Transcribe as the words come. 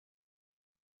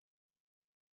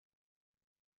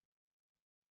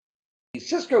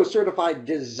Cisco Certified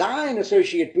Design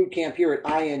Associate Bootcamp here at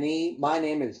INE. My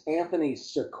name is Anthony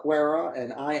Sequeira,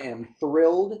 and I am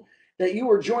thrilled that you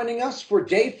are joining us for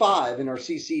day 5 in our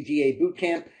CCDA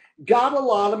Bootcamp. Got a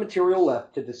lot of material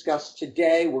left to discuss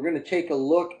today. We're going to take a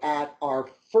look at our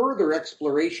further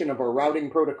exploration of our routing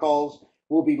protocols.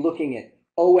 We'll be looking at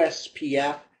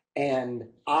OSPF and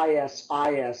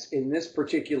ISIS in this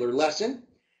particular lesson.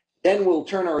 Then we'll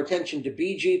turn our attention to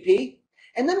BGP.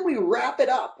 And then we wrap it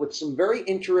up with some very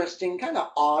interesting kind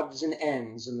of odds and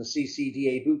ends in the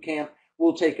CCDA Bootcamp.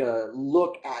 We'll take a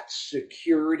look at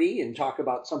security and talk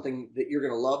about something that you're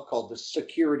going to love called the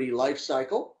security life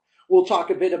cycle. We'll talk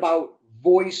a bit about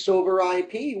voice over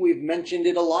IP. We've mentioned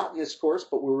it a lot in this course,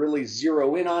 but we'll really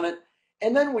zero in on it.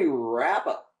 And then we wrap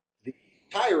up the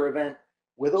entire event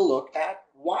with a look at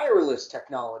wireless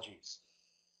technologies.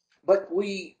 But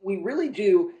we really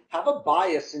do have a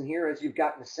bias in here, as you've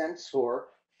gotten a sense for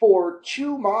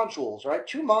 2 modules, right?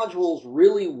 2 modules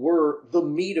really were the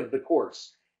meat of the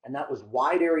course, and that was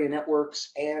wide area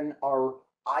networks and our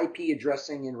IP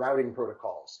addressing and routing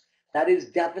protocols. That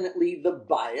is definitely the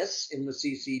bias in the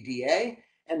CCDA,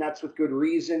 and that's with good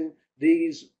reason.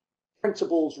 These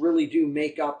principles really do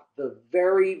make up the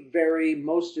very, very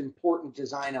most important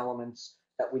design elements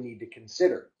that we need to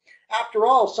consider. After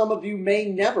all, some of you may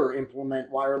never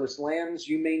implement wireless LANs.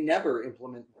 You may never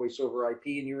implement voice over IP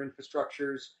in your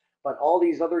infrastructures, but all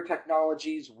these other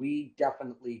technologies we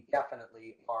definitely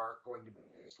are going to be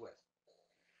faced with.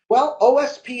 Well,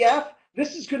 OSPF,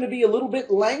 this is going to be a little bit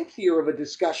lengthier of a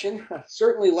discussion,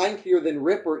 certainly lengthier than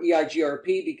RIP or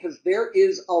EIGRP, because there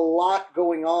is a lot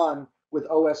going on with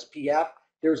OSPF.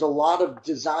 There's a lot of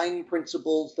design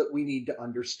principles that we need to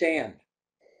understand.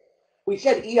 We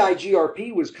said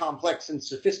EIGRP was complex and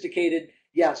sophisticated.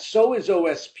 Yeah, so is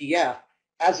OSPF.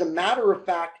 As a matter of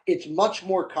fact, it's much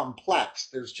more complex.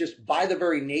 There's just, by the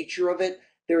very nature of it,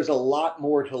 there's a lot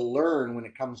more to learn when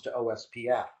it comes to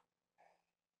OSPF.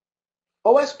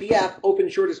 OSPF, Open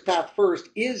Shortest Path First,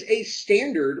 is a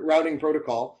standard routing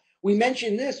protocol. We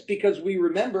mention this because we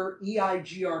remember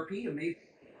EIGRP, amazingly,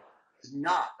 is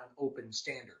not an open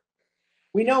standard.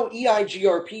 We know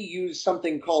EIGRP used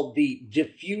something called the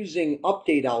diffusing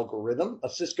update algorithm, a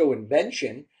Cisco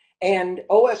invention, and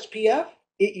OSPF,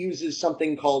 it uses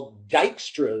something called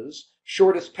Dijkstra's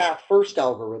shortest path first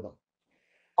algorithm.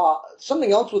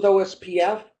 Something else with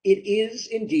OSPF, it is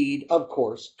indeed, of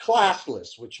course,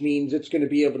 classless, which means it's going to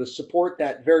be able to support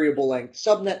that variable length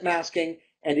subnet masking,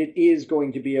 and it is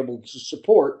going to be able to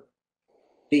support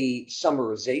the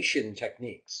summarization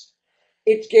techniques.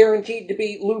 It's guaranteed to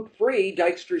be loop-free.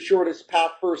 Dijkstra's shortest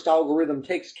path first algorithm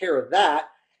takes care of that.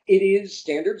 It is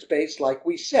standards-based, like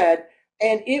we said,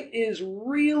 and it is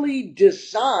really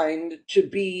designed to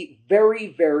be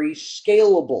very, very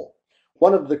scalable.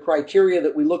 One of the criteria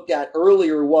that we looked at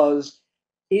earlier was,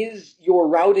 is your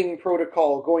routing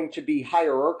protocol going to be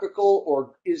hierarchical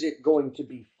or is it going to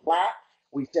be flat?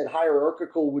 We said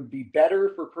hierarchical would be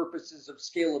better for purposes of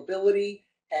scalability.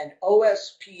 And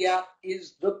OSPF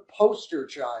is the poster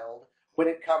child when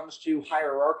it comes to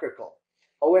hierarchical.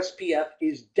 OSPF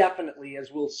is definitely,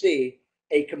 as we'll see,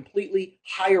 a completely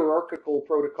hierarchical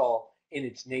protocol in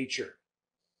its nature.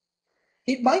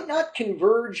 It might not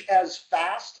converge as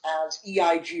fast as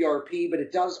EIGRP, but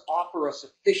it does offer us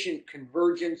efficient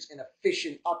convergence and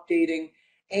efficient updating.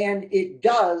 And it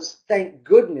does, thank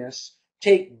goodness,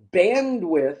 take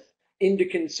bandwidth into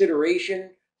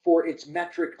consideration for its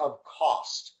metric of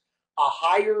cost. A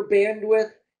higher bandwidth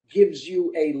gives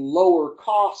you a lower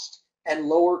cost, and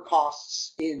lower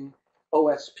costs in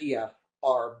OSPF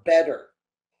are better.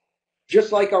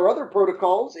 Just like our other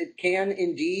protocols, it can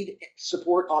indeed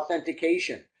support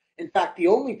authentication. In fact, the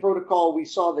only protocol we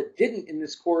saw that didn't in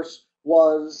this course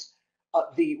was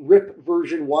the RIP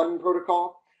version 1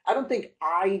 protocol. I don't think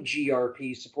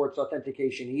IGRP supports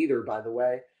authentication either, by the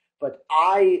way. But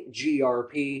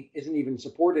IGRP isn't even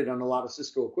supported on a lot of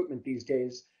Cisco equipment these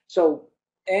days. So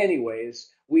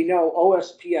anyways, we know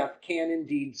OSPF can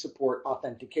indeed support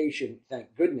authentication,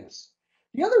 thank goodness.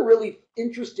 The other really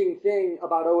interesting thing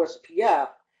about OSPF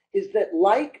is that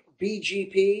like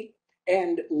BGP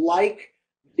and like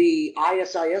the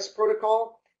ISIS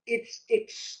protocol, it's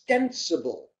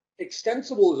extensible.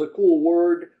 Extensible is a cool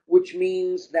word, which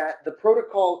means that the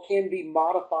protocol can be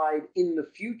modified in the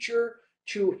future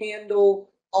to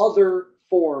handle other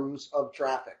forms of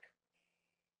traffic.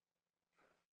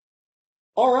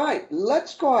 All right,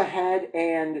 let's go ahead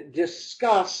and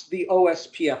discuss the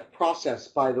OSPF process,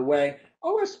 by the way.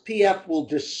 OSPF will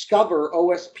discover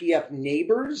OSPF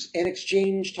neighbors and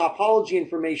exchange topology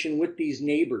information with these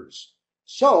neighbors.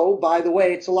 So, by the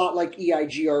way, it's a lot like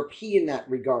EIGRP in that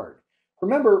regard.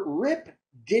 Remember, RIP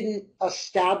didn't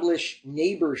establish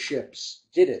neighborships,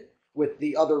 did it, with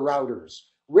the other routers?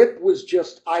 RIP was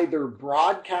just either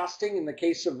broadcasting in the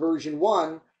case of version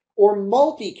 1 or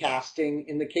multicasting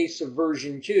in the case of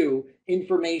version 2,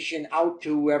 information out to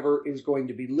whoever is going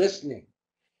to be listening.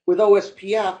 With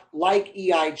OSPF, like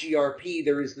EIGRP,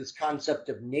 there is this concept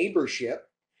of neighborship.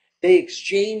 They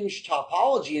exchange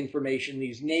topology information,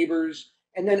 these neighbors,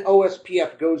 and then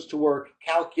OSPF goes to work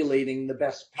calculating the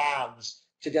best paths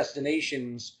to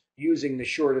destinations using the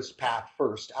shortest path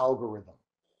first algorithm.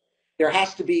 There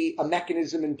has to be a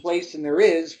mechanism in place, and there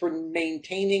is, for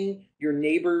maintaining your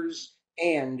neighbors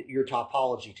and your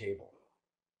topology table.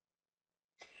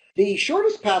 The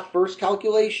shortest path first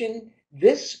calculation,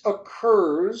 this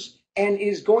occurs and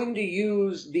is going to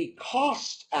use the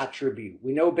cost attribute,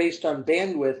 we know based on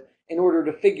bandwidth, in order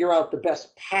to figure out the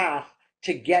best path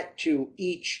to get to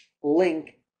each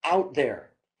link out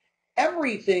there.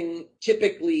 Everything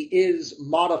typically is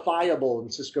modifiable in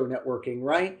Cisco networking,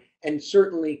 right? And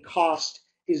certainly cost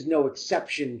is no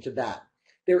exception to that.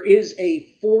 There is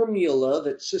a formula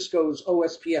that Cisco's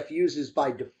OSPF uses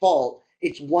by default.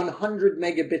 It's 100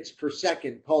 megabits per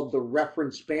second, called the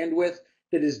reference bandwidth,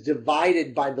 that is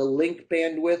divided by the link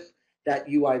bandwidth that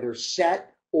you either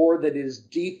set or that is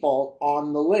default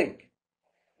on the link.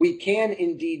 We can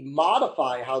indeed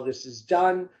modify how this is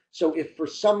done. So if for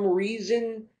some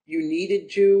reason you needed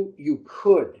to, you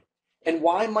could. And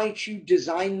why might you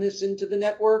design this into the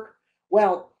network?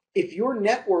 Well, if your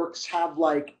networks have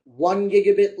like 1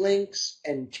 gigabit links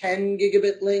and 10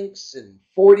 gigabit links and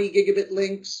 40 gigabit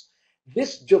links,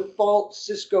 this default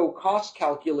Cisco cost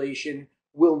calculation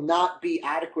will not be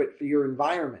adequate for your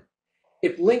environment.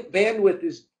 If link bandwidth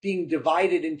is being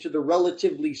divided into the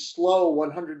relatively slow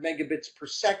 100 megabits per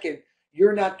second,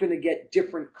 you're not going to get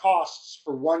different costs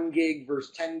for 1 gig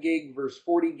versus 10 gig versus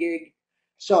 40 gig.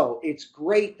 So it's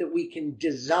great that we can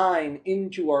design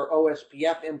into our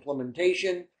OSPF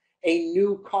implementation a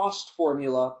new cost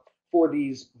formula for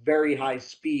these very high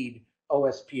speed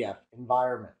OSPF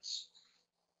environments.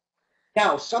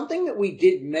 Now, something that we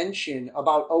did mention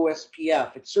about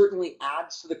OSPF, it certainly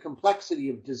adds to the complexity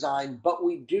of design, but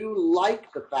we do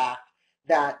like the fact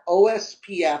that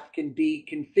OSPF can be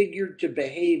configured to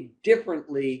behave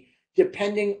differently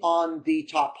depending on the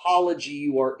topology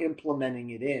you are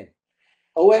implementing it in.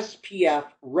 OSPF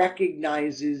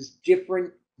recognizes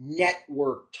different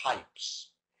network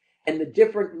types, and the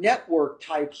different network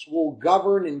types will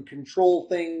govern and control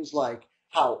things like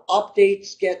how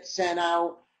updates get sent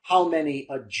out, how many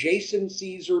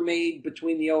adjacencies are made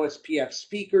between the OSPF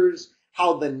speakers,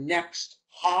 how the next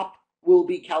hop will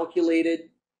be calculated.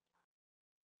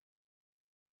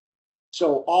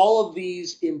 So all of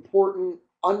these important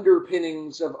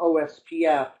underpinnings of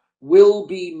OSPF will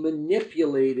be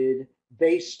manipulated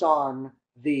based on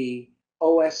the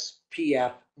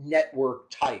OSPF network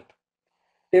type.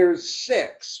 There's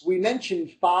 6. We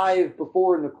mentioned 5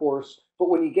 before in the course, but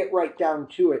when you get right down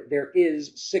to it, there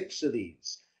is 6 of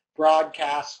these.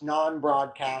 Broadcast,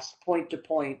 non-broadcast,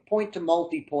 point-to-point,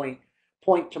 point-to-multipoint,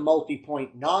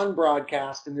 point-to-multipoint,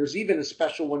 non-broadcast, and there's even a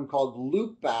special one called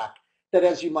loopback that,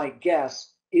 as you might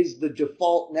guess, is the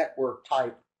default network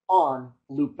type on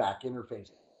loopback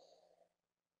interfaces.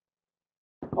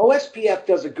 OSPF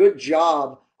does a good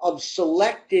job of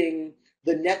selecting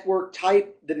the network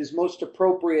type that is most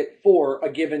appropriate for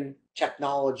a given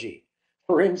technology.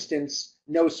 For instance,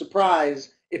 no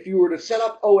surprise, if you were to set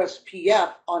up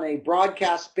OSPF on a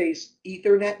broadcast-based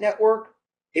Ethernet network,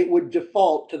 it would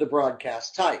default to the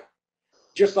broadcast type.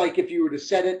 Just like if you were to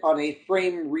set it on a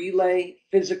frame relay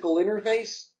physical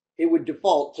interface, it would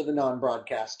default to the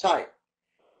non-broadcast type.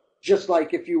 Just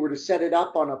like if you were to set it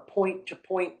up on a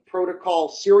point-to-point protocol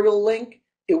serial link,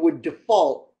 it would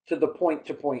default to the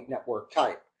point-to-point network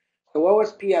type. So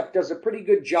OSPF does a pretty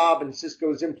good job in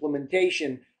Cisco's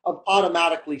implementation of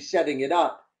automatically setting it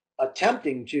up,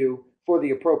 attempting to, for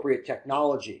the appropriate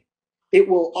technology. It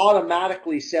will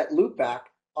automatically set loopback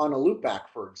on a loopback,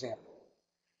 for example.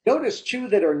 Notice two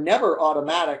that are never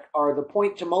automatic are the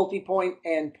point-to-multipoint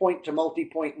and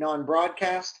point-to-multipoint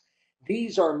non-broadcast.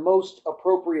 These are most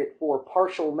appropriate for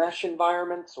partial mesh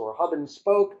environments or hub and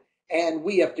spoke, and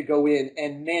we have to go in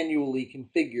and manually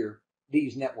configure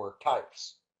these network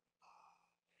types.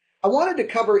 I wanted to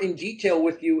cover in detail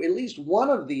with you at least one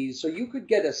of these so you could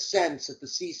get a sense at the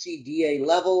CCDA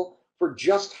level for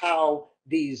just how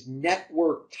these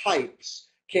network types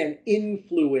can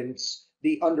influence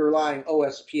the underlying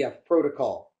OSPF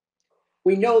protocol.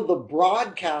 We know the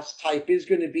broadcast type is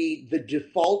going to be the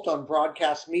default on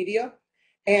broadcast media,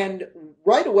 and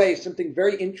right away something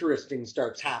very interesting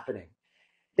starts happening.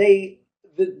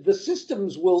 the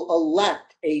systems will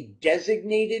elect a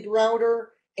designated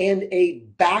router and a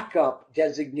backup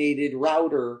designated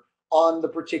router on the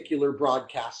particular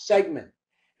broadcast segment.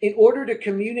 In order to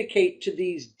communicate to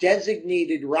these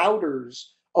designated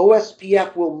routers,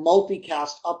 OSPF will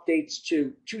multicast updates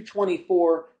to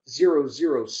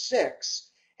 224.0.0.6,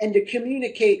 and to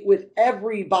communicate with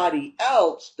everybody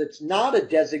else that's not a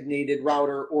designated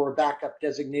router or a backup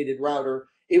designated router,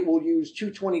 it will use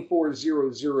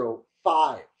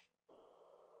 224.0.0.5.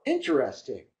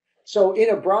 Interesting. So in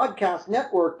a broadcast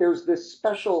network, there's this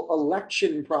special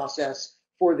election process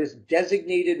for this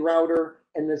designated router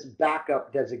and this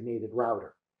backup designated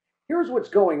router. Here's what's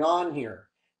going on here.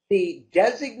 The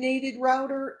designated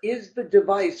router is the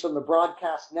device on the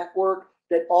broadcast network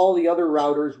that all the other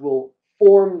routers will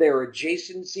form their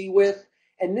adjacency with.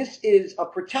 And this is a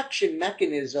protection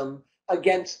mechanism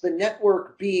against the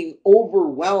network being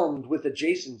overwhelmed with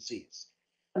adjacencies.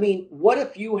 I mean, what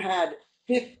if you had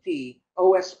 50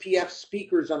 OSPF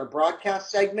speakers on a broadcast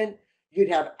segment? You'd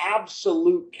have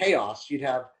absolute chaos. You'd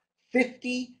have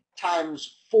 50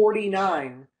 times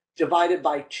 49 divided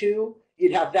by 2.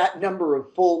 You'd have that number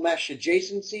of full mesh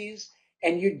adjacencies,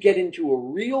 and you'd get into a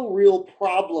real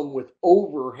problem with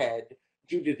overhead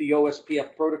due to the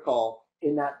OSPF protocol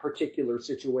in that particular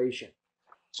situation.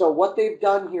 So what they've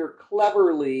done here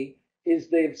cleverly is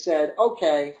they've said,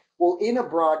 okay, well, in a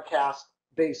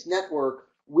broadcast-based network,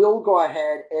 we'll go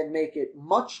ahead and make it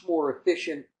much more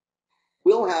efficient.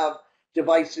 We'll have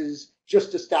devices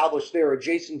just establish their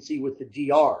adjacency with the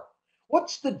DR.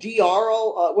 What's the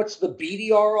DR what's the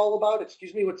BDR all about?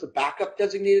 Excuse me, what's the backup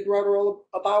designated router all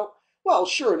about? Well,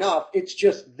 sure enough, it's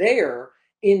just there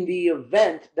in the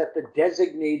event that the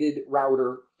designated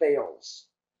router fails.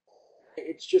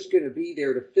 It's just going to be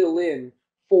there to fill in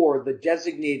for the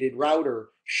designated router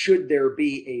should there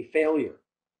be a failure.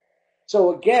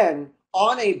 So again,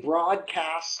 on a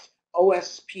broadcast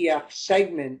OSPF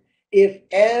segment, if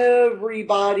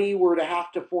everybody were to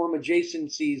have to form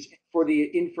adjacencies for the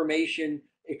information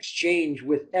exchange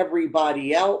with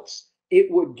everybody else,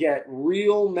 it would get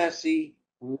real messy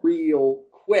real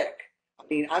quick. I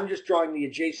mean, I'm just drawing the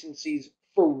adjacencies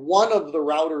for one of the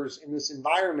routers in this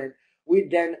environment. We'd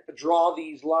then draw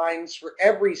these lines for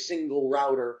every single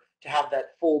router to have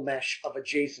that full mesh of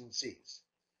adjacencies.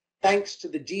 Thanks to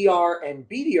the DR and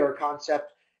BDR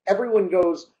concept, everyone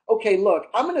goes, okay, look,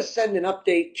 I'm going to send an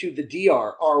update to the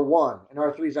DR, R1. And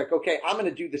R3 is like, okay, I'm going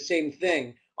to do the same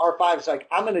thing. R5 is like,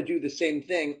 I'm going to do the same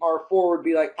thing. R4 would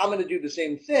be like, I'm going to do the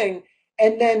same thing.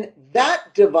 And then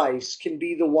that device can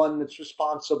be the one that's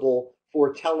responsible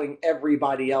for telling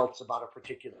everybody else about a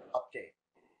particular update.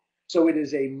 So it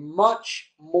is a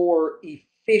much more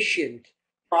efficient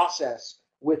process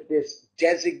with this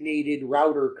designated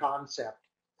router concept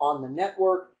on the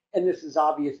network. And this is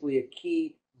obviously a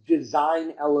key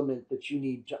design element that you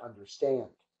need to understand.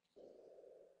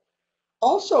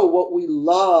 Also, what we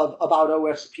love about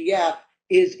OSPF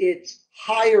is its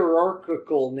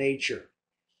hierarchical nature.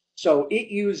 So it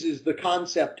uses the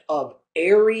concept of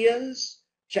areas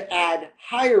to add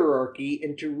hierarchy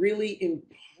and to really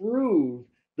improve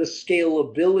the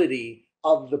scalability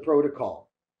of the protocol.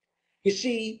 You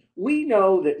see, we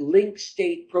know that link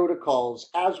state protocols,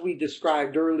 as we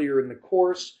described earlier in the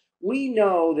course, we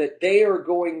know that they are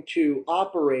going to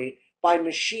operate by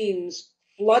machines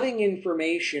flooding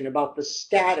information about the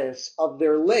status of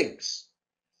their links.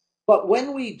 But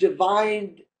when we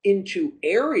divide into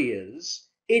areas,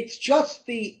 it's just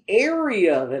the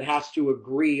area that has to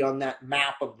agree on that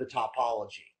map of the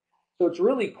topology. So it's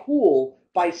really cool.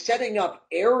 By setting up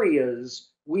areas,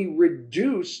 we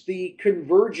reduce the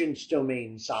convergence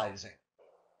domain sizing,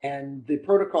 and the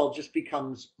protocol just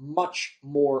becomes much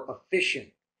more efficient.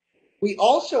 We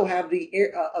also have the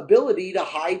ability to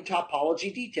hide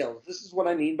topology details. This is what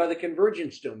I mean by the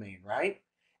convergence domain, right?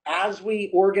 As we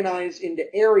organize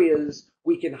into areas,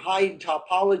 we can hide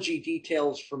topology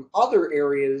details from other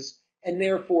areas and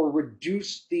therefore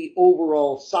reduce the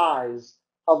overall size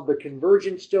of the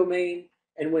convergence domain.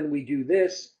 And when we do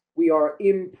this, we are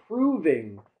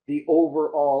improving the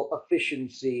overall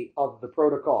efficiency of the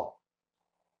protocol.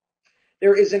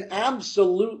 There is an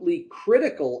absolutely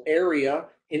critical area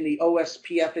in the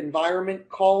OSPF environment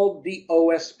called the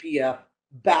OSPF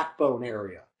backbone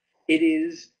area. It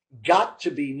is got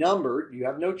to be numbered. You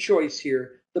have no choice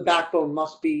here. The backbone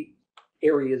must be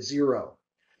area 0.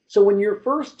 So when you're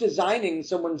first designing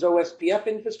someone's OSPF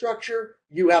infrastructure,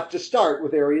 you have to start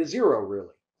with area 0,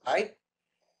 really, right?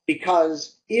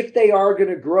 Because if they are going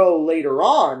to grow later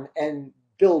on and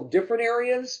build different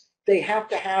areas, they have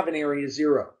to have an area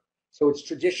 0. So it's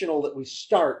traditional that we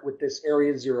start with this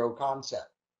area 0 concept.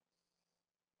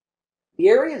 The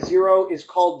area 0 is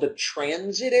called the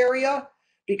transit area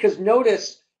because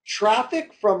notice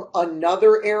traffic from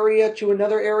another area to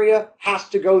another area has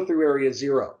to go through area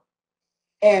 0.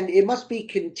 And it must be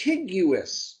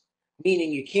contiguous,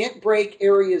 meaning you can't break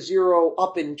area 0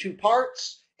 up in two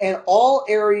parts, and all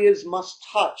areas must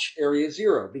touch area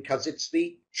 0 because it's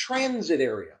the transit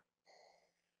area.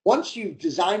 Once you've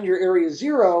designed your area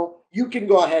 0, you can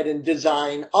go ahead and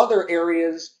design other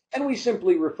areas, and we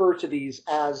simply refer to these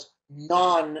as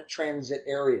non-transit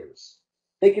areas.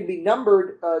 They can be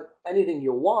numbered anything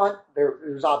you want.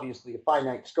 There's obviously a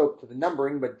finite scope to the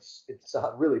numbering, but it's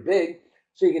really big.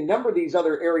 So you can number these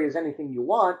other areas anything you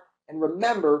want, and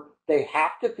remember, they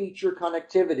have to feature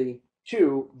connectivity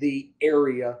to the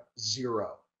area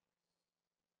 0.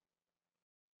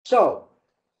 So,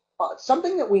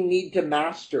 something that we need to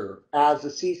master as a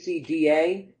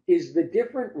CCDA is the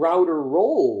different router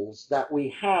roles that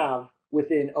we have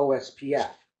within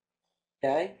OSPF.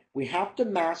 Okay? We have to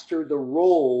master the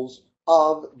roles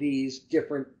of these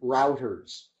different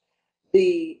routers.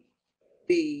 The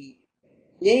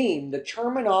name, the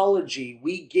terminology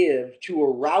we give to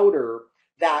a router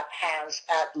that has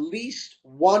at least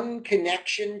one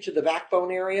connection to the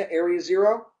backbone area, area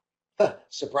 0,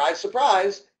 surprise,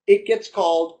 surprise, it gets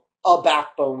called a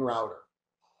backbone router.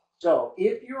 So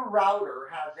if your router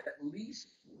has at least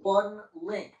one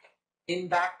link in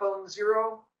backbone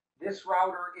 0, this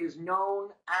router is known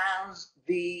as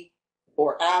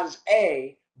as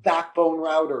a backbone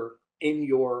router in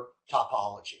your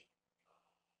topology.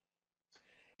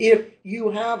 If you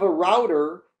have a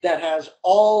router that has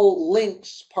all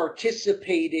links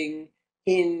participating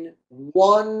in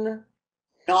one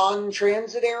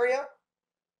non-transit area,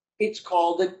 it's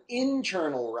called an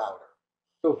internal router.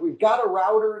 So if we've got a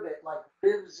router that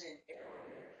lives in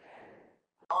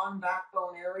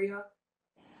non-backbone area,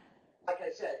 like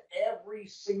I said, every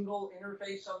single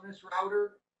interface on this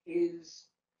router is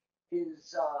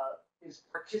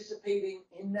participating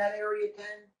in that area 10.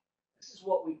 This is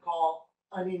what we call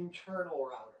an internal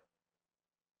router.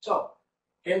 So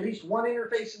at least one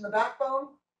interface in the backbone,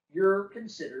 you're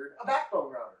considered a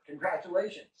backbone router.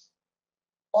 Congratulations.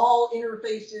 All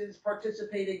interfaces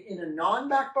participating in a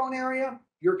non-backbone area,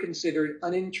 you're considered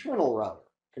an internal router.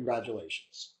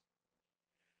 Congratulations.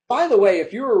 By the way,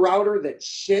 if you're a router that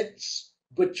sits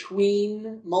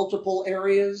between multiple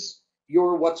areas,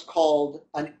 you're what's called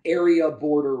an area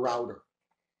border router.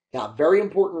 Now, very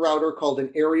important router called an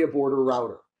area border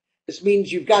router. This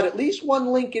means you've got at least one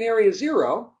link in area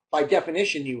 0. By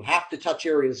definition, you have to touch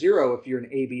area 0 if you're an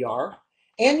ABR.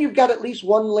 And you've got at least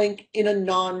one link in a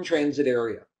non-transit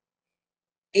area.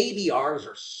 ABRs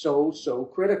are so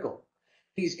critical.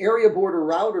 These area border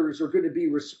routers are going to be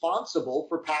responsible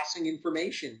for passing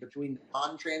information between the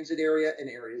non-transit area and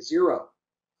area 0.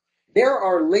 There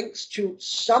are links to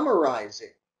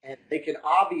summarizing, and they can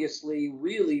obviously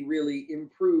really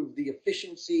improve the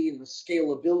efficiency and the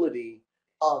scalability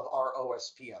of our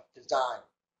OSPF design.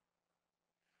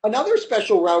 Another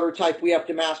special router type we have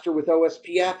to master with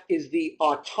OSPF is the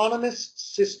Autonomous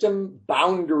System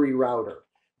Boundary Router,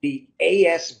 the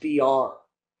ASBR.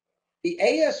 The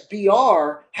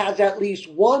ASBR has at least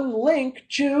one link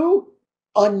to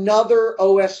another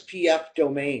OSPF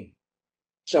domain.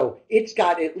 So it's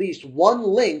got at least one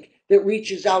link that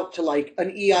reaches out to like an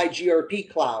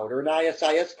EIGRP cloud or an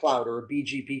ISIS cloud or a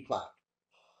BGP cloud.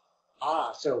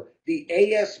 So the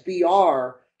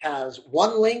ASBR has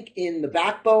one link in the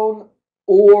backbone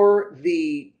or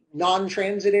the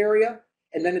non-transit area,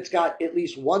 and then it's got at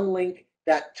least one link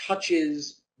that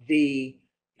touches the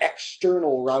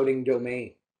external routing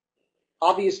domain.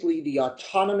 Obviously, the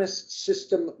Autonomous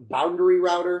System Boundary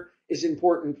Router is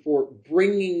important for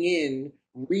bringing in,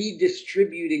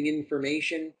 redistributing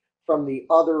information from the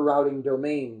other routing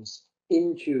domains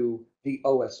into the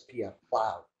OSPF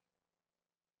cloud.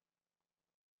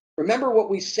 Remember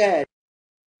what we said.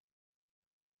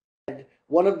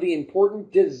 One of the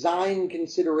important design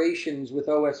considerations with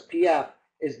OSPF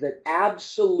is that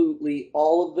absolutely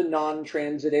all of the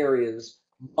non-transit areas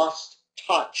must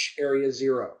touch area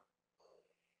 0.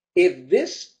 If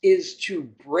this is to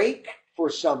break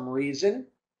for some reason,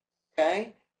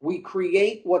 okay, we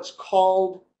create what's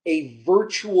called a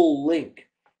virtual link.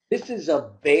 This is a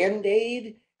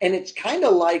Band-Aid, and it's kind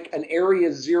of like an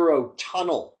area 0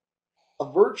 tunnel.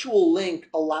 A virtual link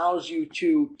allows you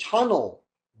to tunnel,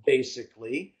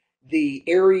 basically, the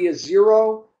area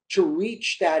 0 to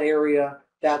reach that area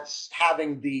that's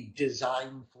having the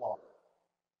design flaw.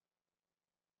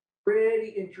 Pretty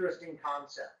interesting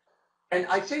concept. And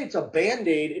I say it's a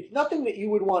Band-Aid. It's nothing that you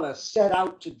would want to set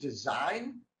out to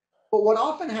design, But what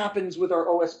often happens with our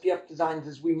OSPF designs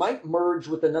is we might merge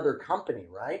with another company,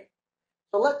 right?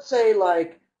 So let's say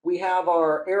like we have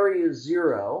our area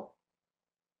 0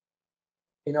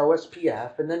 in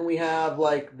OSPF, and then we have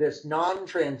like this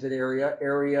non-transit area,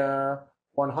 area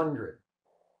 100.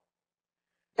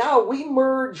 Now we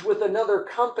merge with another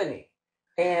company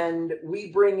and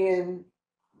we bring in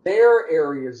their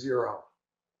area 0.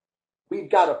 We've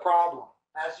got a problem.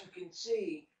 As you can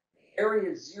see,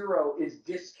 area 0 is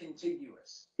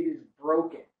discontiguous. It is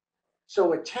broken.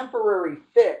 So a temporary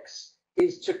fix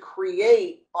is to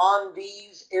create on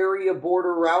these area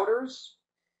border routers.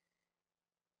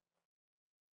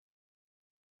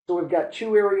 So we've got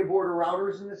 2 area border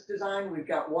routers in this design. We've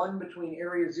got one between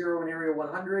area 0 and area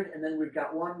 100, and then we've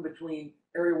got one between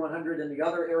area 100 and the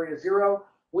other area 0.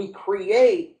 We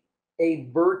create a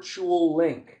virtual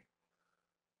link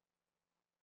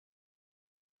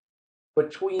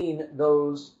between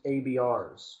those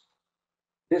ABRs.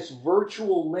 This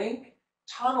virtual link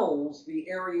tunnels the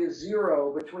area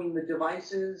 0 between the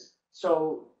devices,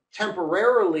 so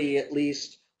temporarily at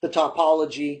least the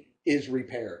topology is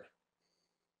repaired.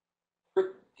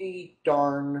 Pretty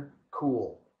darn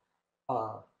cool.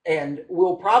 And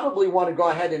we'll probably want to go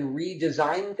ahead and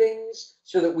redesign things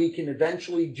so that we can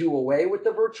eventually do away with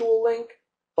the virtual link,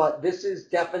 but this is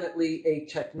definitely a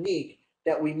technique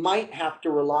that we might have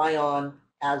to rely on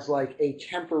as like a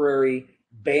temporary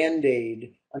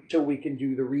band-aid until we can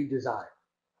do the redesign.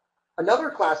 Another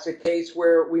classic case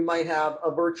where we might have a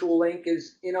virtual link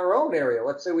is in our own area.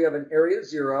 Let's say we have an area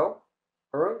 0,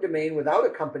 our own domain without a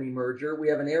company merger. We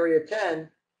have an area 10,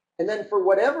 and then for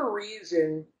whatever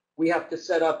reason, we have to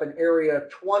set up an area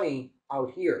 20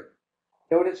 out here.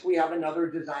 Notice we have another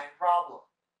design problem.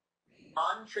 The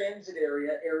non-transit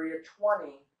area, area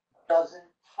 20, doesn't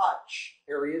touch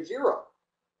area 0.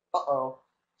 Uh-oh.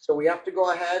 So we have to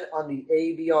go ahead on the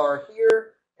ABR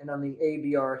here and on the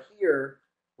ABR here.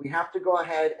 We have to go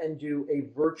ahead and do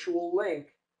a virtual link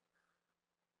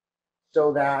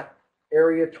so that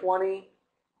area 20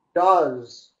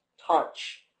 does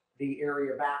touch the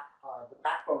area the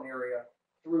backbone area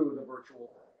through the virtual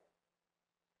link.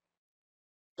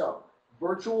 So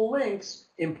virtual links,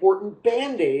 important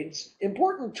band-aids,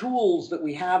 important tools that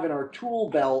we have in our tool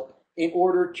belt in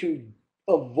order to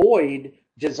avoid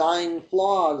design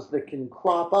flaws that can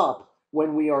crop up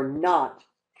when we are not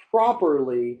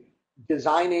properly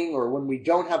designing or when we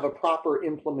don't have a proper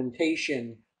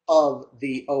implementation of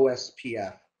the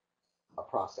OSPF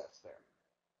process there.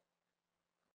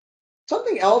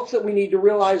 Something else that we need to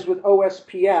realize with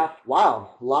OSPF, wow,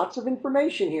 lots of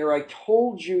information here. I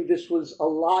told you this was a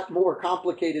lot more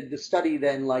complicated to study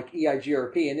than like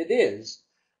EIGRP, and it is.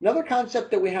 Another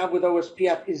concept that we have with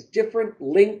OSPF is different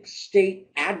link state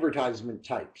advertisement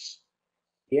types.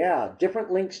 Yeah,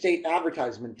 different link state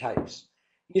advertisement types.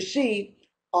 You see,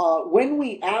 when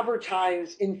we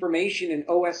advertise information in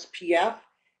OSPF,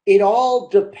 it all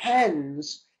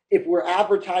depends if we're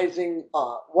advertising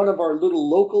one of our little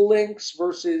local links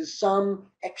versus some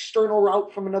external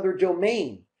route from another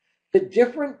domain. The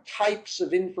different types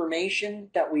of information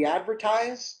that we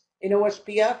advertise in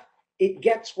OSPF, it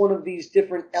gets one of these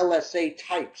different LSA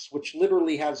types, which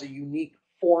literally has a unique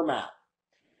format.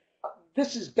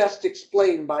 This is best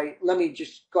explained by, let me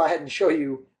just go ahead and show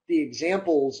you the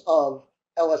examples of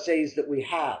LSAs that we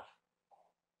have.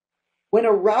 When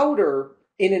a router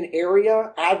in an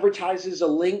area advertises a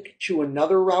link to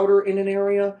another router in an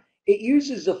area, it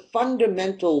uses a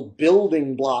fundamental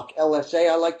building block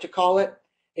LSA, I like to call it.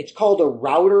 It's called a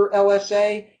router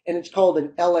LSA, and it's called an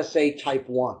LSA type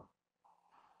 1.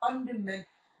 Fundamental.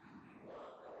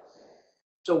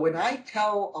 So when I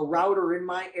tell a router in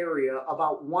my area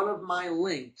about one of my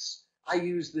links, I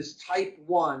use this type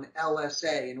 1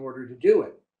 LSA in order to do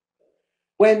it.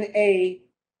 When a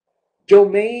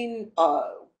domain,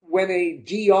 when a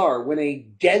DR, when a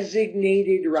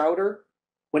designated router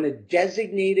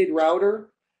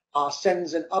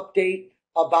sends an update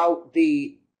about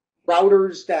the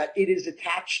routers that it is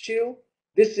attached to,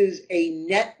 this is a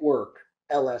network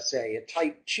LSA, a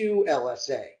type 2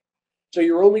 LSA. So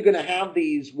you're only going to have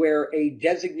these where a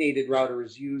designated router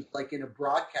is used, like in a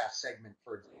broadcast segment,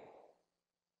 for example.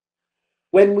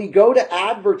 When we go to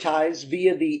advertise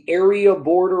via the area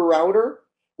border router,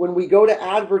 when we go to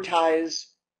advertise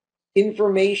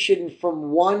information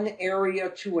from one area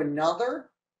to another,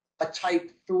 a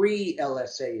type 3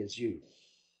 LSA is used.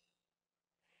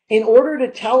 In order to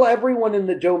tell everyone in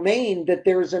the domain that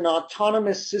there's an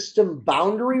autonomous system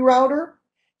boundary router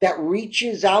that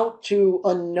reaches out to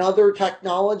another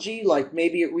technology, like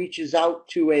maybe it reaches out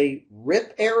to a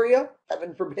RIP area,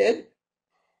 heaven forbid,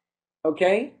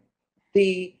 okay?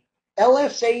 The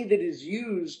LSA that is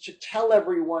used to tell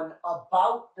everyone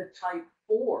about the type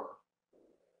 4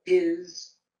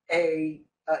 is the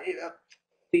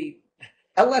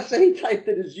LSA type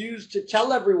that is used to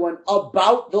tell everyone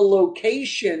about the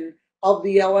location of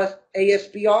the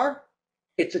ASPR.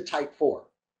 It's a type 4.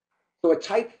 So a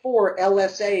type 4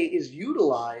 LSA is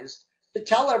utilized to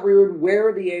tell everyone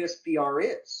where the ASPR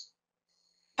is.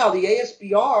 Now, the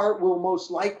ASPR will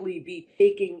most likely be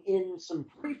taking in some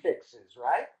prefixes,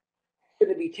 right? It's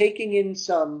going to be taking in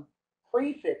some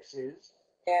prefixes,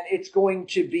 and it's going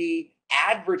to be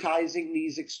advertising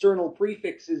these external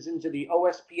prefixes into the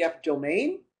OSPF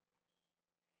domain.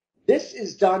 This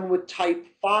is done with type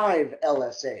 5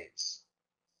 LSAs.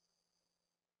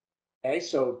 Okay,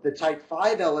 so the type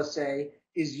 5 LSA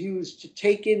is used to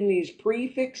take in these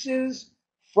prefixes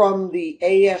from the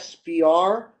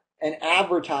ASPR and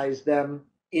advertise them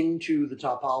into the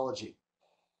topology.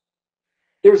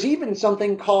 There's even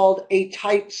something called a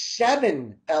type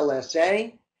 7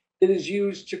 LSA that is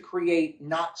used to create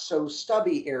not so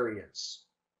stubby areas.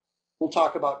 We'll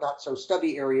talk about not so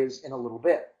stubby areas in a little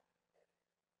bit.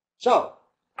 So,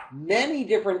 many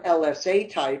different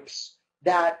LSA types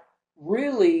that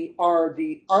really are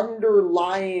the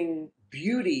underlying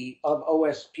beauty of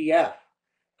OSPF.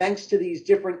 Thanks to these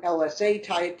different LSA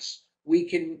types, we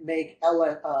can make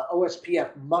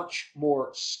OSPF much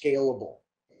more scalable.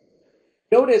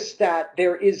 Notice that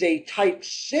there is a type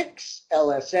 6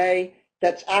 LSA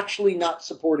that's actually not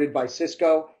supported by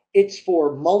Cisco. It's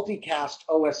for multicast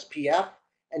OSPF,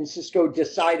 and Cisco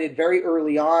decided very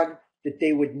early on that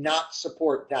they would not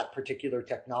support that particular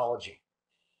technology.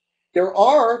 There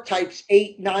are types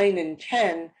 8, 9, and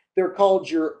 10. They're called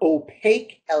your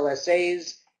opaque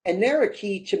LSAs, and they're a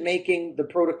key to making the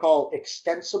protocol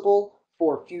extensible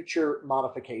for future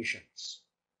modifications.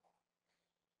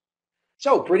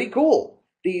 So pretty cool.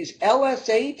 These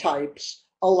LSA types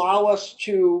allow us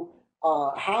to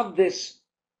have this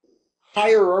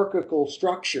hierarchical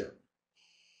structure.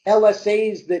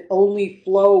 LSAs that only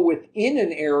flow within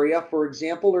an area, for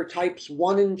example, are types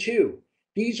 1 and 2.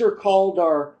 These are called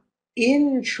our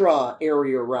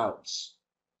intra-area routes.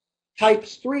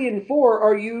 Types 3 and 4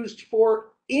 are used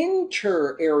for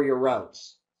inter-area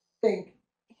routes. Think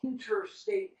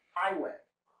interstate highway,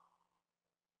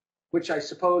 which I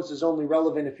suppose is only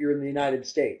relevant if you're in the United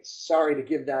States. Sorry to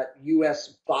give that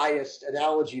U.S. biased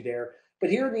analogy there, but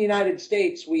here in the United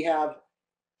States we have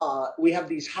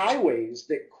these highways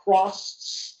that cross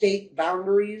state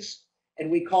boundaries, and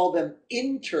we call them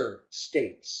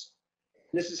interstates.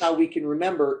 This is how we can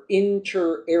remember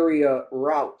inter-area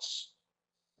routes.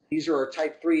 These are our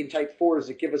type 3 and type 4s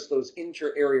that give us those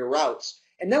inter-area routes.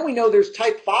 And then we know there's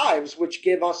type 5s, which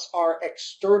give us our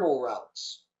external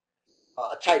routes.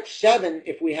 Type 7,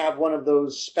 if we have one of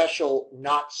those special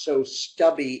not so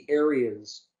stubby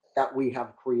areas that we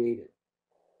have created.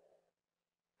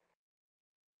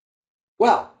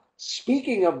 Well,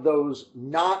 speaking of those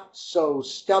not so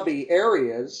stubby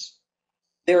areas,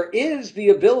 there is the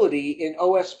ability in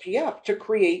OSPF to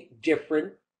create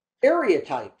different area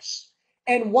types.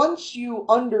 And once you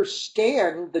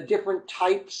understand the different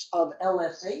types of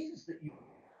LSAs that you have,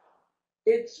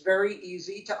 it's very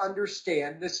easy to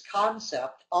understand this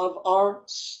concept of our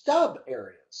stub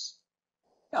areas.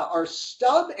 Now, our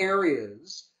stub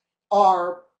areas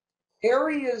are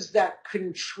areas that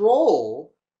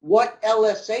control what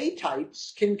LSA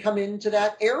types can come into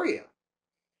that area.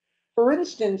 For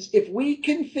instance, if we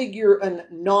configure a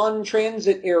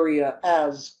non-transit area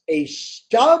as a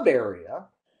stub area,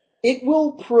 it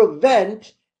will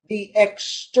prevent the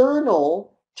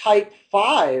external type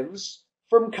 5s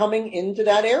from coming into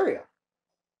that area.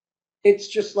 It's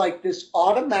just like this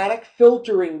automatic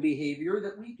filtering behavior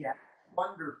that we get.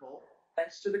 Wonderful,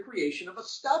 thanks to the creation of a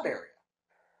stub area.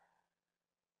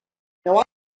 Now,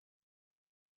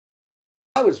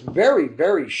 I was very,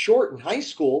 very short in high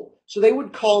school, so they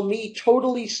would call me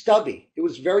totally stubby. It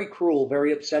was very cruel,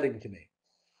 very upsetting to me.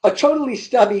 A totally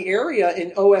stubby area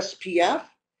in OSPF,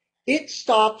 it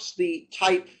stops the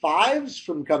type 5s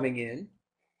from coming in,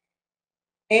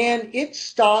 and it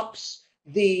stops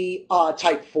the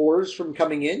type 4s from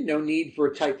coming in. No need for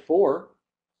a type 4.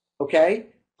 Okay?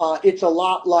 It's a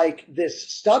lot like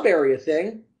this stub area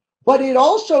thing, but it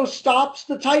also stops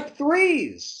the type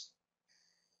 3s.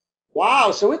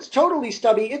 Wow, so it's totally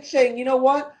stubby. It's saying, you know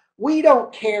what? We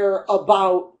don't care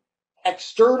about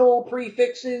external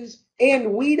prefixes,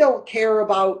 and we don't care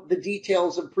about the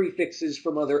details of prefixes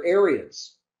from other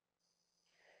areas.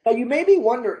 Now, you may be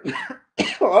wondering,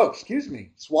 oh, excuse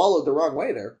me, swallowed the wrong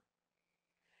way there.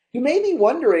 You may be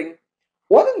wondering,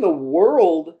 what in the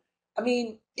world, I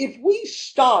mean, if we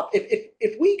stop,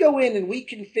 if we go in and we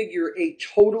configure a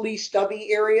totally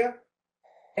stubby area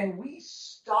and we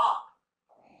stop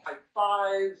type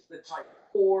 5s, the type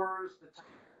 4s, the type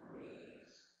 3s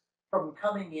from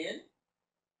coming in,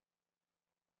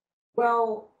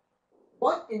 well,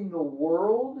 what in the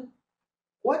world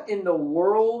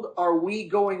are we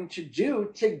going to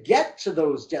do to get to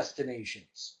those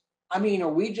destinations? I mean,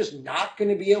 are we just not going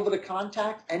to be able to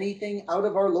contact anything out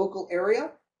of our local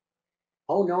area?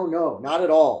 Oh, no, not at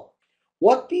all.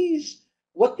 What these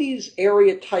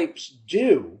area types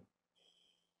do,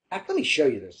 let me show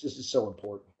you this. This is so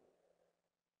important.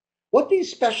 What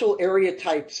these special area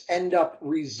types end up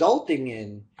resulting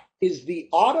in is the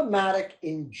automatic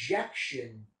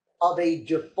injection of a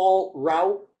default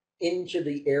route into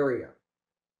the area.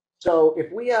 So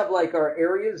if we have like our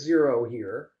area 0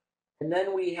 here, and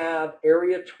then we have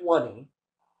area 20,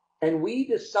 and we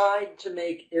decide to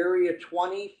make area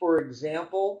 20, for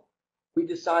example, we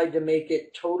decide to make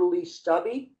it totally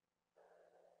stubby,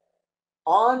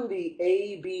 on the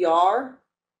ABR,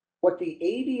 what the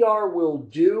ABR will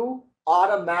do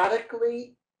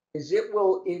automatically is it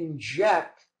will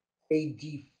inject a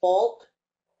default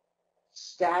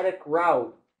static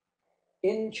route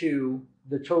into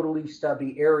the totally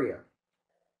stubby area.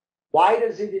 Why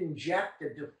does it inject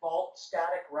a default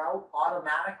static route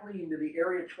automatically into the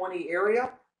area 20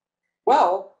 area?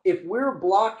 Well, if we're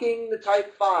blocking the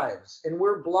type 5s and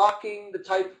we're blocking the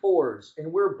type 4s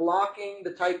and we're blocking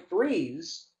the type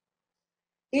 3s,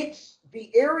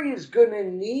 the area is going to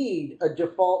need a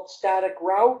default static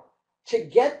route to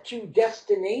get to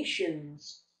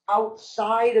destinations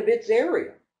outside of its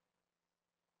area.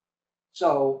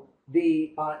 So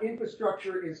the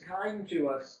infrastructure is kind to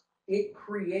us. It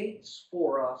creates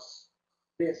for us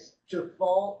this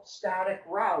default static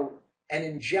route and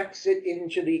injects it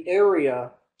into the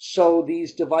area so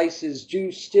these devices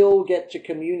do still get to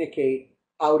communicate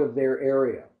out of their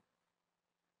area.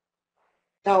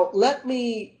 Now, let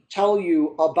me tell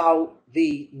you about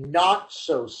the not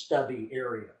so stubby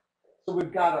area. So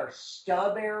we've got our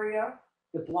stub area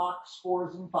that blocks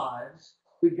 4s and 5s.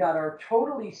 We've got our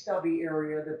totally stubby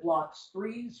area that blocks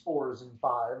 3s, 4s, and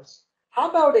 5s. How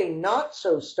about a not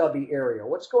so stubby area?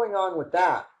 What's going on with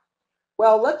that?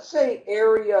 Well, let's say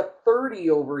area 30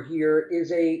 over here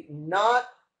is a not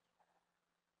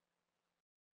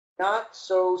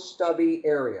so stubby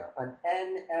area, an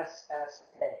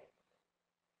NSSA.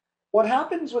 What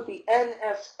happens with the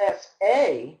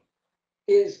NSSA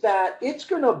is that it's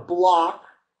going to block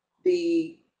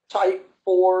the type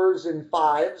 4s and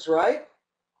 5s, right?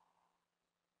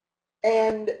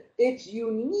 And it's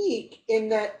unique in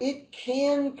that it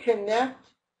can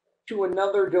connect to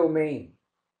another domain.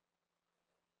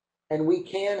 And we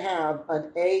can have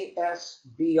an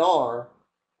ASBR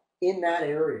in that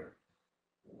area.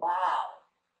 Wow.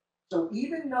 So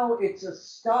even though it's a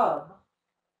stub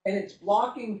and it's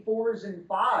blocking 4s and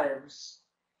 5s,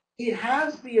 it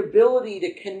has the ability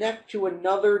to connect to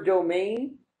another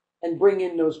domain and bring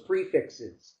in those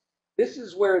prefixes. This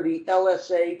is where the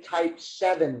LSA type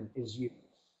 7 is used.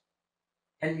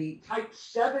 And the type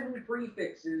 7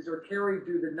 prefixes are carried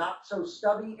through the not so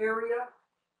stubby area.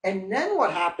 And then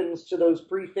what happens to those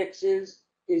prefixes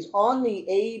is on the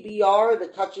ABR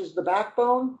that touches the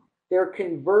backbone, they're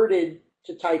converted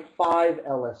to type 5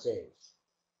 LSAs.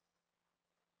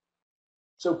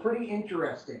 So pretty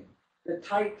interesting. The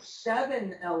type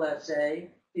 7 LSA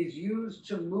is used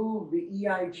to move the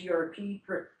EIGRP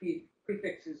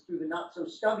prefixes through the not so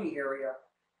stubby area,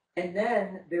 and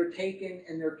then they're taken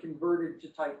and they're converted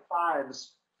to type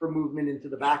 5s for movement into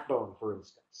the backbone, for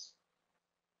instance.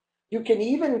 You can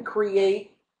even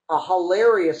create a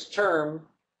hilarious term,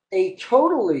 a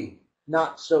totally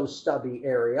not so stubby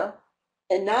area,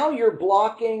 and now you're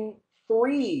blocking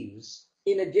 3s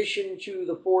in addition to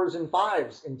the 4s and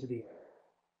 5s into the area.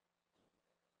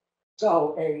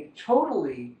 So a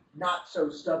totally not so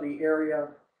stubby area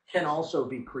can also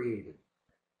be created.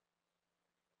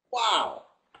 Wow,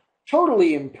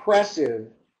 totally impressive,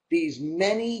 these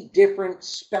many different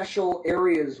special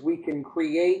areas we can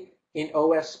create in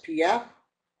OSPF.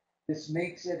 This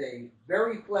makes it a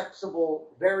very flexible,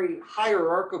 very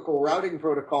hierarchical routing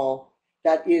protocol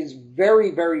that is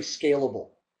very, very scalable.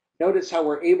 Notice how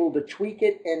we're able to tweak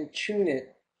it and tune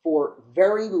it for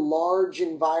very large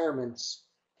environments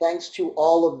thanks to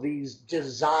all of these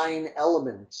design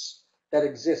elements that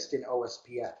exist in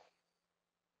OSPF.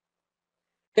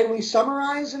 Can we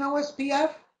summarize in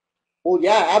OSPF? Well,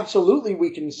 yeah, absolutely we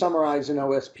can summarize in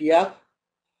OSPF.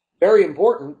 Very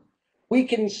important. We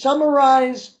can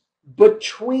summarize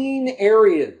between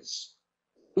areas.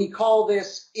 We call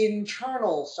this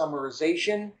internal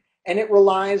summarization, and it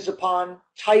relies upon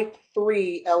type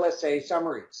 3 LSA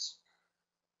summaries.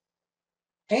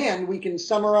 And we can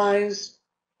summarize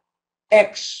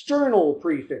external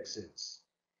prefixes.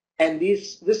 And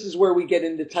this is where we get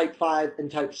into type 5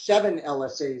 and type 7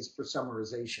 LSAs for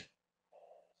summarization.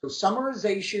 So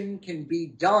summarization can be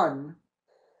done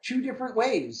two different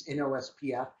ways in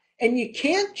OSPF, and you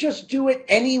can't just do it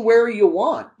anywhere you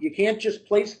want. You can't just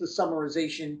place the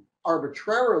summarization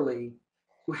arbitrarily.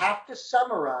 You have to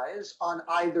summarize on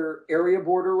either area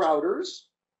border routers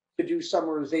to do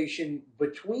summarization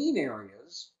between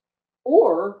areas,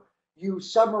 or you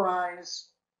summarize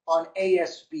on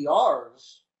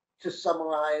ASBRs to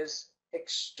summarize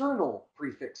external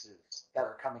prefixes that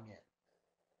are coming in.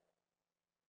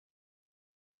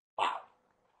 Wow.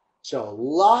 So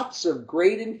lots of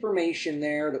great information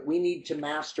there that we need to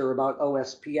master about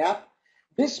OSPF.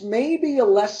 This may be a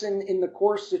lesson in the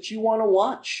course that you want to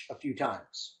watch a few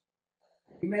times.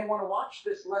 You may want to watch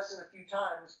this lesson a few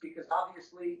times because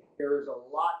obviously there is a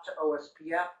lot to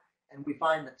OSPF, and we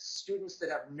find that students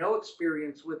that have no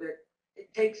experience with it,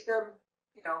 it takes them,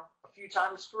 a few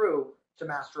times through to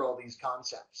master all these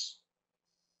concepts.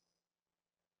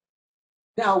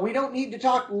 Now, we don't need to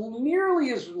talk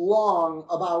nearly as long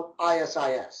about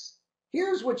ISIS.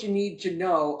 Here's what you need to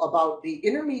know about the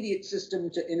intermediate system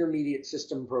to intermediate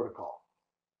system protocol.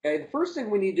 Okay, the first thing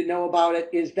we need to know about it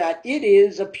is that it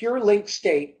is a pure link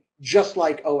state, just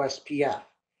like OSPF.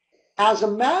 As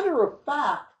a matter of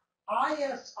fact,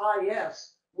 ISIS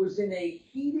was in a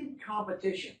heated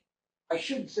competition. I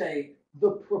should say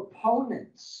the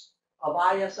proponents of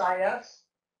ISIS,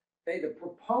 the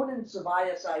proponents of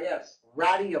ISIS,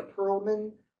 Radia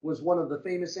Perlman was one of the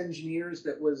famous engineers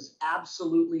that was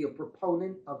absolutely a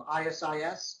proponent of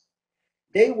ISIS.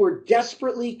 They were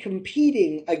desperately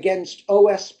competing against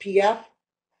OSPF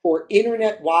for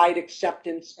internet-wide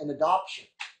acceptance and adoption.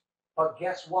 But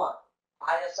guess what?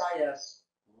 ISIS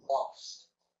lost.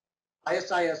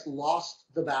 ISIS lost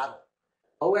the battle.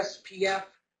 OSPF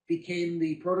became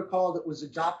the protocol that was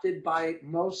adopted by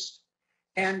most,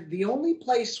 and the only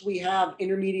place we have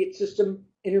intermediate system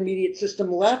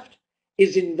left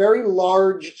is in very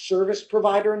large service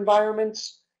provider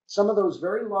environments. Some of those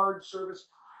very large service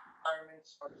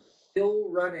environments are still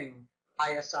running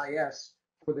ISIS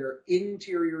for their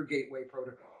interior gateway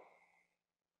protocol.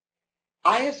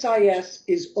 ISIS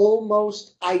is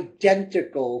almost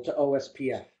identical to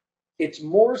OSPF. It's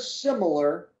more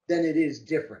similar than it is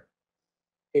different.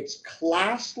 It's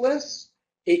classless.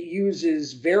 It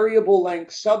uses variable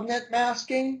length subnet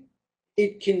masking.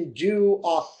 It can do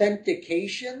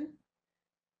authentication.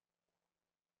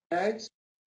 Okay?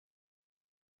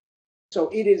 So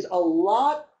it is a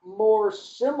lot more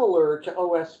similar to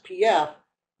OSPF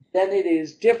than it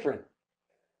is different.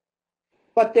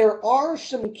 But there are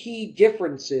some key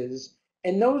differences,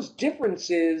 and those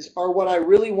differences are what I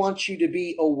really want you to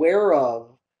be aware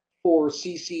of for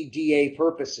CCDA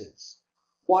purposes.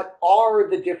 What are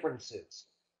the differences?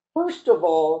 First of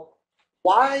all,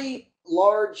 why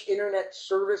large internet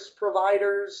service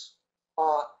providers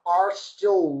are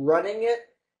still running it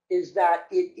is that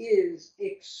it is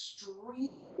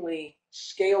extremely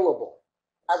scalable.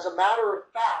 As a matter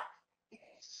of fact,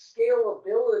 its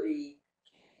scalability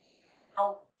can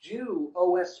outdo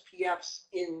OSPFs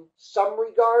in some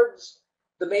regards.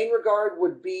 The main regard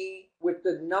would be with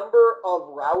the number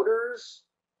of routers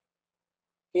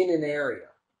in an area.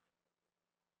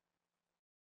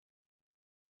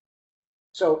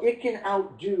 So it can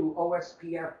outdo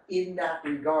OSPF in that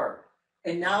regard.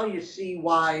 And now you see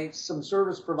why some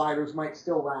service providers might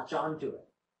still latch onto it.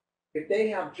 If they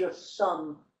have just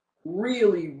some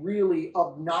really, really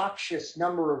obnoxious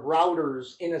number of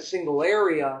routers in a single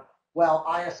area, well,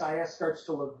 ISIS starts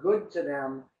to look good to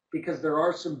them because there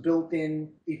are some built-in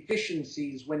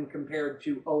efficiencies when compared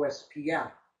to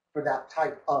OSPF for that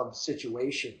type of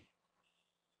situation.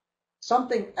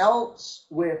 Something else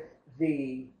with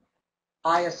the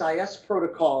ISIS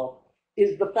protocol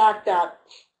is the fact that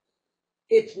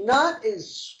it's not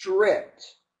as strict.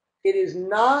 It is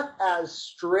not as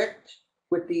strict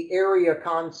with the area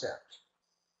concept.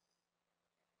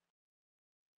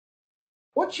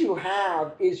 What you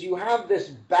have is you have this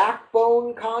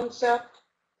backbone concept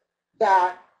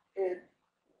that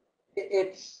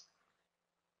it's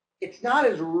not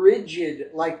as rigid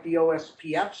like the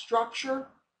OSPF structure.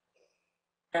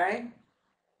 Okay?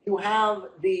 You have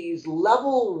these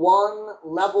level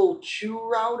 1, level 2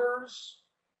 routers,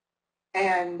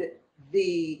 and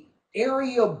the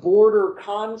area border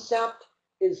concept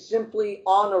is simply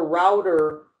on a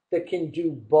router that can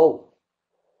do both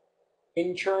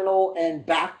internal and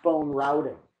backbone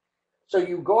routing. So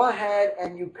you go ahead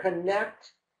and you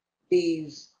connect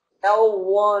these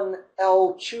L1,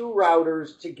 L2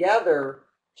 routers together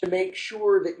to make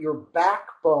sure that your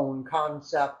backbone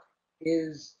concept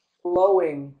is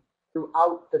flowing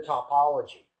throughout the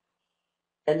topology.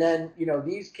 And then,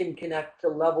 these can connect to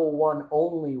level 1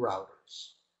 only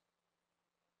routers.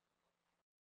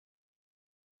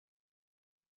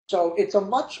 So it's a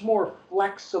much more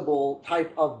flexible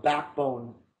type of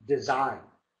backbone design.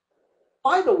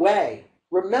 By the way,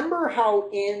 remember how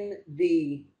in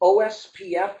the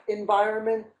OSPF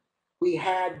environment, we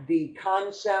had the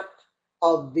concept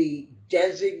of the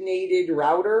designated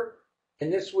router?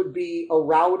 And this would be a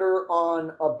router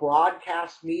on a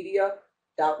broadcast media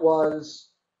that was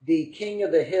the king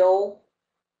of the hill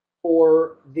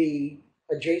for the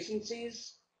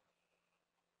adjacencies.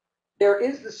 There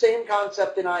is the same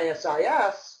concept in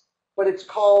ISIS, but it's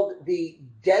called the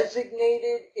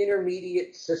designated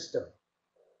intermediate system.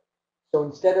 So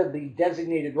instead of the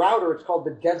designated router, it's called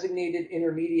the designated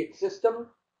intermediate system.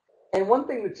 And one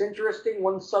thing that's interesting,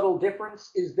 one subtle difference,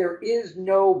 is there is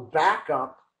no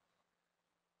backup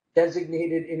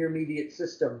designated intermediate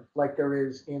system like there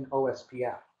is in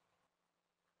OSPF.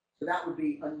 So that would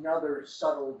be another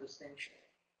subtle distinction.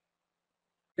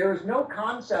 There is no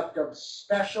concept of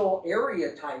special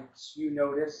area types, you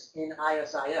notice, in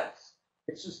ISIS.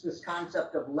 It's just this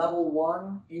concept of level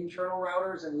 1 internal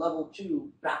routers and level 2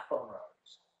 backbone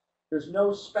routers. There's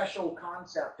no special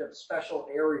concept of special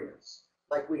areas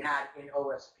like we had in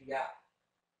OSPF.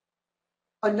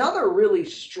 Another really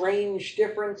strange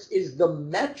difference is the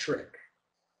metric.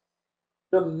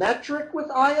 The metric with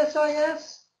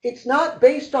ISIS, it's not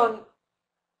based on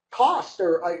cost,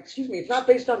 it's not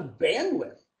based on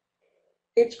bandwidth.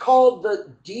 It's called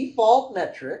the default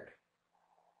metric,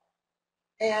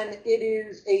 and it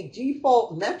is a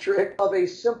default metric of a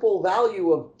simple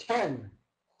value of 10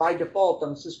 by default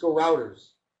on Cisco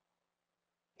routers.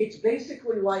 It's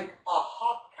basically like a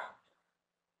hop count.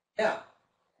 Yeah,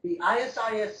 the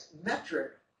ISIS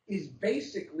metric is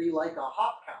basically like a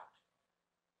hop count.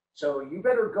 So you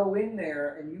better go in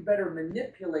there and you better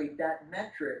manipulate that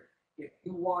metric if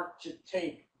you want to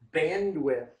take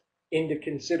bandwidth into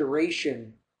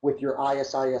consideration with your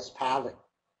ISIS pathing.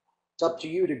 It's up to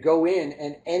you to go in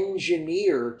and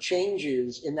engineer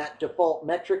changes in that default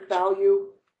metric value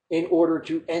in order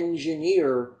to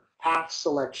engineer path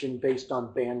selection based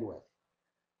on bandwidth.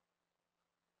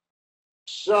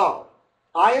 So,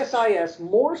 ISIS,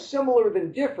 more similar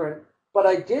than different, but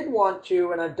I did want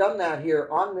to, and I've done that here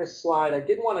on this slide, I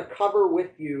did want to cover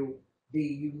with you the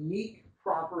unique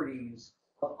properties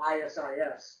of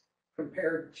ISIS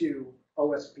compared to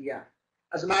OSPF.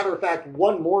 As a matter of fact,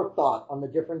 one more thought on the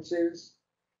differences.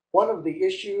 One of the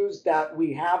issues that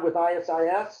we have with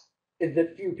ISIS is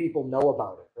that few people know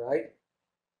about it, right?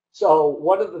 So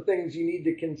one of the things you need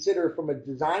to consider from a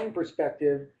design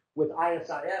perspective with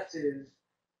ISIS is,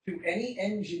 to any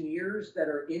engineers that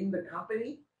are in the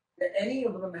company, that any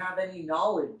of them have any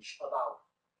knowledge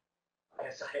about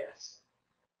ISIS.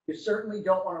 You certainly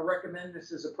don't want to recommend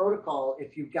this as a protocol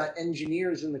if you've got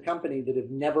engineers in the company that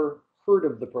have never heard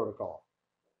of the protocol.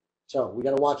 So we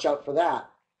got to watch out for that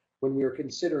when we are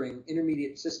considering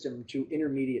intermediate system to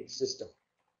intermediate system.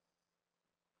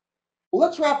 Well,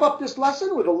 let's wrap up this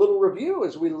lesson with a little review,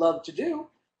 as we love to do.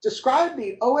 Describe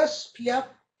the OSPF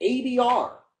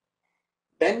ABR.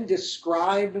 Then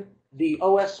describe the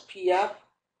OSPF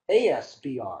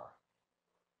ASBR.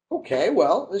 Okay,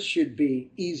 well, this should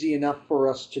be easy enough for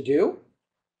us to do.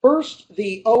 First,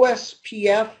 the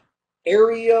OSPF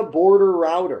area border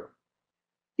router.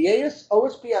 The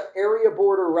OSPF area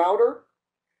border router,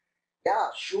 yeah,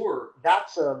 sure,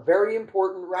 that's a very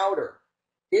important router.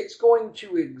 It's going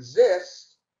to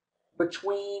exist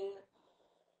between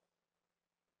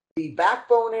the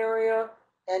backbone area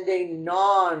and a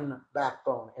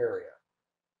non-backbone area.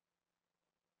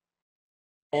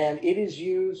 And it is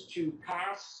used to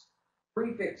pass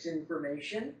prefix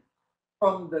information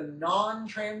from the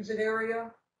non-transit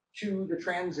area to the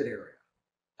transit area.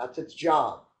 That's its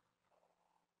job.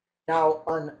 Now,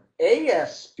 an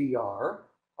ASBR,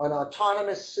 an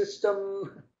autonomous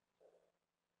system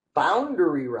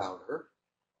boundary router,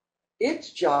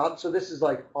 its job, so this is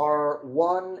like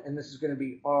R1 and this is going to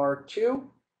be R2,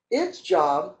 its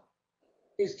job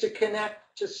is to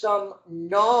connect to some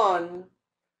non-OSPF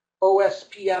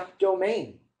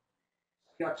domain.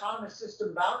 The autonomous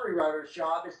system boundary router's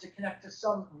job is to connect to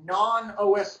some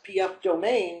non-OSPF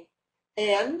domain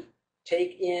and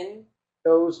take in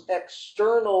those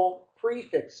external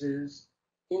prefixes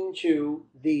into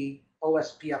the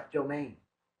OSPF domain.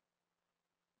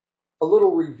 A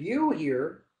little review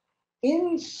here.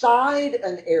 Inside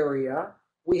an area,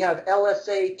 We have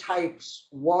LSA types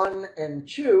 1 and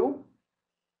 2.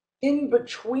 In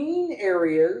between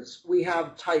areas, we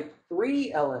have type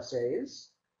 3 LSAs.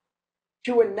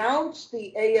 To announce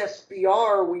the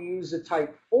ASBR, we use a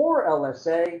type 4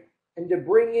 LSA, and to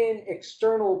bring in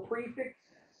external prefixes,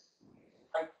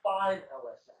 type 5 LSA.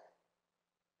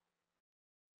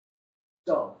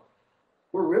 So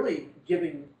we're really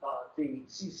giving the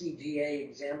CCDA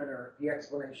examiner the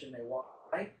explanation they want,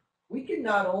 right? We can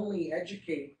not only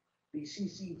educate the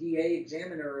CCDA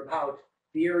examiner about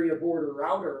the area border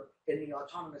router and the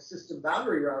autonomous system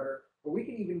boundary router, but we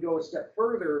can even go a step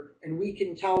further and we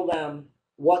can tell them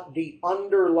what the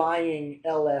underlying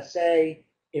LSA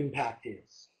impact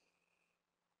is.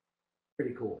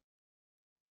 Pretty cool.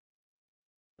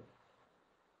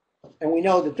 And we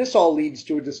know that this all leads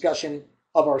to a discussion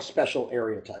of our special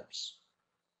area types.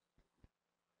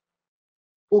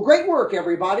 Well, great work,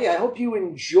 everybody. I hope you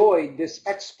enjoyed this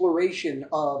exploration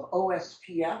of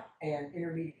OSPF and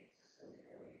intermediate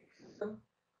system.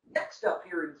 Next up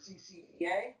here in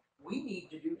CCDA, we need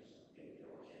to do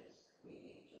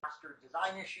master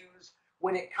design issues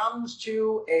when it comes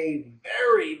to a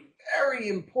very, very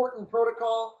important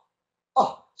protocol.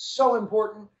 Oh, so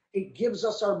important. It gives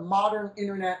us our modern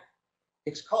internet.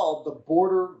 It's called the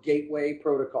Border Gateway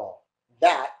Protocol.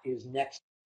 That is next.